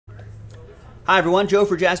Hi everyone, Joe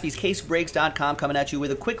for JaspysCaseBreaks.com coming at you with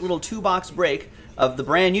a quick little two-box break of the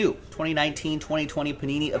brand new 2019-2020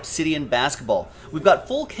 Panini Obsidian basketball. We've got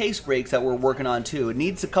full case breaks that we're working on too. It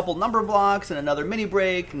needs a couple number blocks and another mini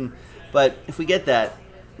break, but if we get that,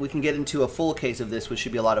 we can get into a full case of this, which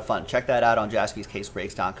should be a lot of fun. Check that out on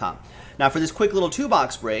JaspysCaseBreaks.com. Now for this quick little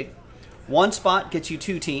two-box break, one spot gets you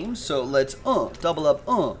two teams, so let's double up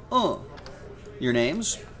your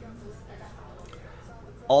names.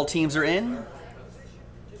 All teams are in.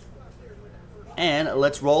 And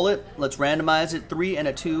let's roll it. Let's randomize it. 3 and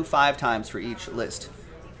a 2, 5 times for each list.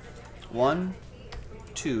 1,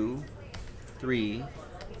 2, 3,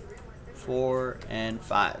 4, and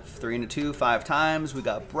 5. 3 and a 2, 5 times. We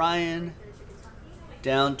got Brian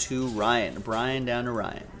down to Ryan. Brian down to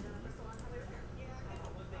Ryan.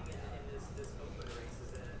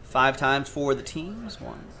 5 times for the teams.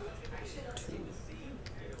 1, 2,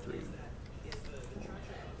 3, 4.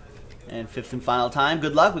 And fifth and final time.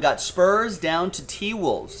 Good luck. We got Spurs down to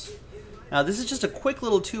T-Wolves. Now this is just a quick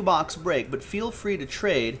little two-box break, but feel free to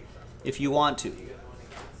trade if you want to.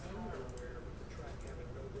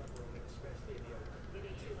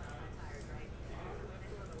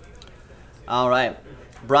 All right.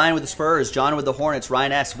 Brian with the Spurs, John with the Hornets,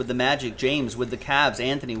 Ryan S. with the Magic, James with the Cavs,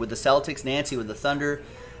 Anthony with the Celtics, Nancy with the Thunder,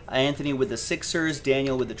 Anthony with the Sixers,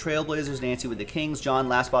 Daniel with the Trailblazers, Nancy with the Kings, John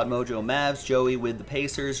Last Spot Mojo Mavs, Joey with the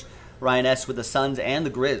Pacers, Ryan S. with the Suns and the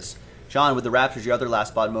Grizz, John with the Raptors, your other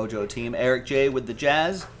Last Spot Mojo team, Eric J. with the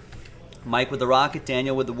Jazz, Mike with the Rocket,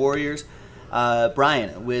 Daniel with the Warriors,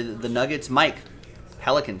 Brian with the Nuggets, Mike,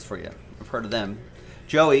 Pelicans for you, I've heard of them,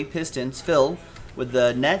 Joey, Pistons, Phil with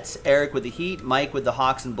the Nets, Eric with the Heat, Mike with the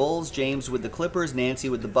Hawks and Bulls, James with the Clippers, Nancy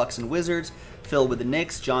with the Bucks and Wizards, Phil with the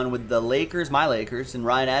Knicks, John with the Lakers, my Lakers, and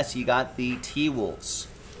Ryan S., you got the T-Wolves.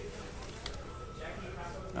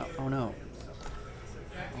 Oh no.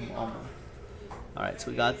 Alright, so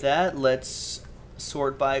we got that. Let's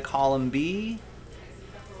sort by column B,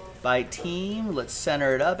 by team. Let's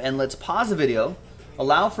center it up, and let's pause the video.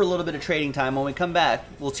 Allow for a little bit of trading time. When we come back,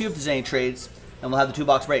 we'll see if there's any trades, and we'll have the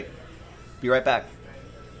two-box break. Be right back.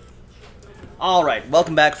 Alright,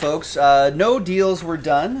 welcome back, folks. No deals were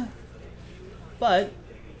done, but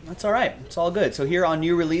that's alright. It's all good. So here on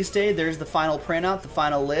new release day, there's the final printout, the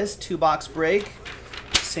final list, two-box break.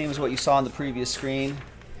 Same as what you saw on the previous screen.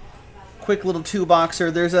 Quick little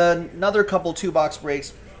two-boxer. There's another couple two-box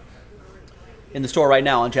breaks in the store right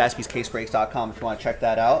now on JaspysCaseBreaks.com if you want to check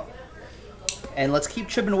that out. And let's keep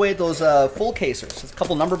chipping away at those full casers. There's a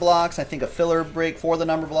couple number blocks. I think a filler break for the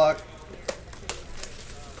number block.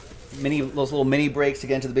 Those little mini breaks to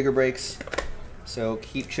get into the bigger breaks. So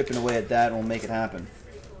keep chipping away at that and we'll make it happen.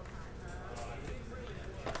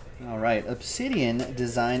 Alright, Obsidian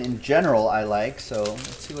design in general I like, so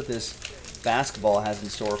let's see what this basketball has in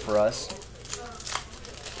store for us.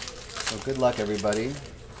 So good luck, everybody.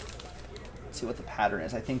 Let's see what the pattern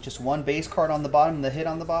is. I think just one base card on the bottom and the hit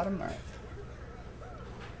on the bottom. Alright.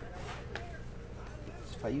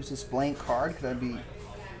 So if I use this blank card, could I be...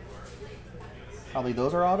 Probably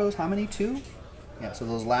those are autos. How many? 2? Yeah, so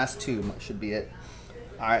those last 2 should be it.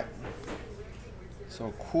 Alright.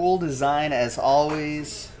 So cool design as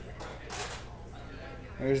always.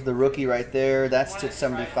 There's the rookie right there. That's to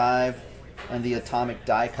 75. And the atomic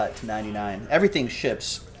die cut to 99. Everything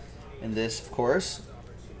ships in this, of course.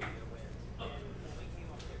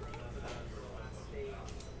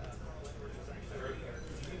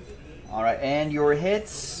 Alright, and your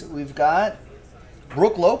hits, we've got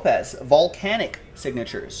Brook Lopez, Volcanic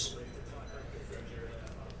Signatures.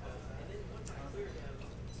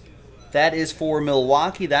 That is for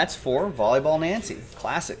Milwaukee. That's for Volleyball Nancy.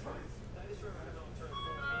 Classic.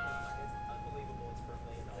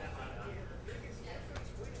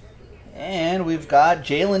 And we've got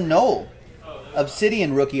Jalen Noel,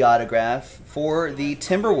 Obsidian rookie autograph for the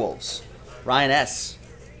Timberwolves. Ryan S.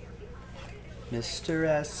 Mr.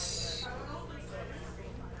 S.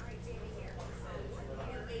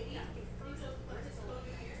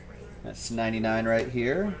 That's 99 right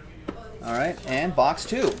here. All right, and box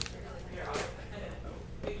 2.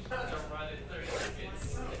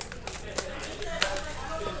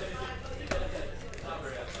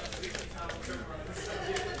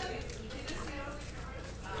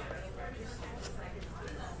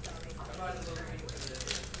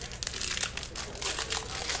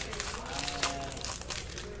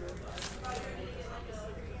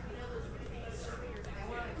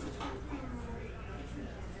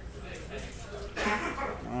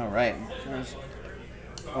 All right, there's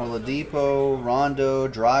Oladipo, Rondo,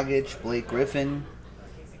 Dragic, Blake Griffin.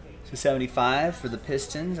 275 for the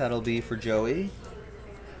Pistons. That'll be for Joey.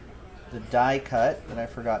 The die cut that I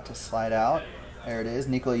forgot to slide out. There it is,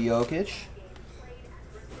 Nikola Jokic.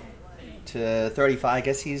 To 35, I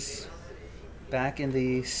guess he's back in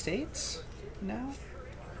the States now.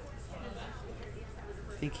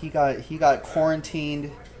 I think he got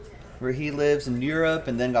quarantined where he lives in Europe,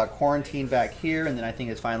 and then got quarantined back here, and then I think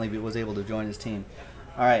it finally was able to join his team.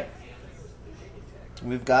 All right.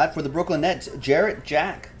 We've got, for the Brooklyn Nets, Jarrett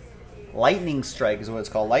Jack. Lightning Strike is what it's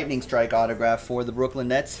called. Lightning Strike autograph for the Brooklyn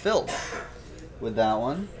Nets. Phil with that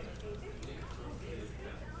one.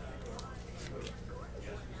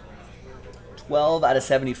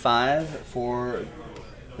 /75 for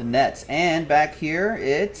the Nets. And back here,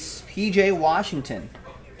 it's P.J. Washington.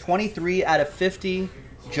 23/50,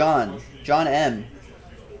 John M.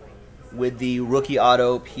 with the rookie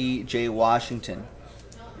auto, P.J. Washington.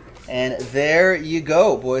 And there you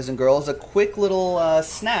go, boys and girls. A quick little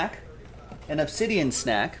snack, an Obsidian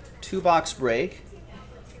snack, 2-box break.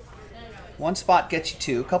 One spot gets you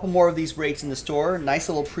two. A couple more of these breaks in the store. Nice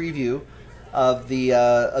little preview of the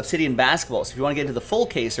Obsidian basketball. So if you want to get into the full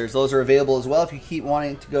casers, those are available as well. If you keep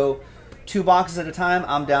wanting to go 2 boxes at a time,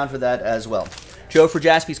 I'm down for that as well. Joe for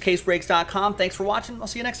JaspysCaseBreaks.com. Thanks for watching. I'll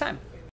see you next time.